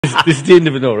this is the end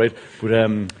of it now, right? But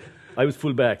I was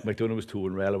full back, McDonough was 2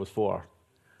 and Rayla was 4.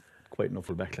 Quite enough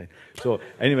full back line. So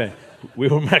anyway, we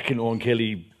were marking Owen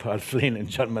Kelly, Paul Flynn and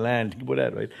John Mullane, think about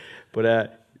that, right?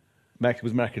 But Mac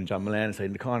was marking John Mullane inside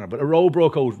in the corner. But a row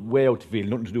broke out way out the field,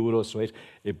 nothing to do with us, right?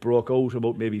 It broke out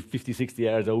about maybe 50, 60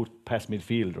 yards out past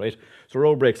midfield, right? So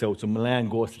row breaks out, so Mullane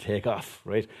goes to take off,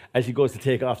 right? As he goes to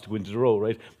take off to go into the row,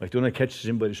 right? McDonough catches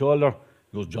him by the shoulder.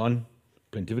 He goes, John,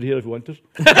 plenty of it here if you want it.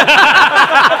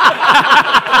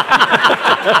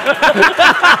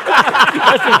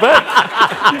 That's the fact.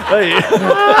 Very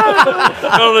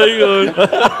good.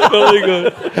 Very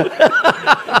good.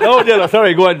 No, Jello,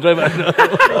 sorry, go on, drive on.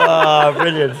 Ah,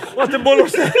 brilliant. What the Muller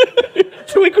said?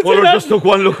 Muller just took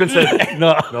one look and said,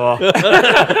 no.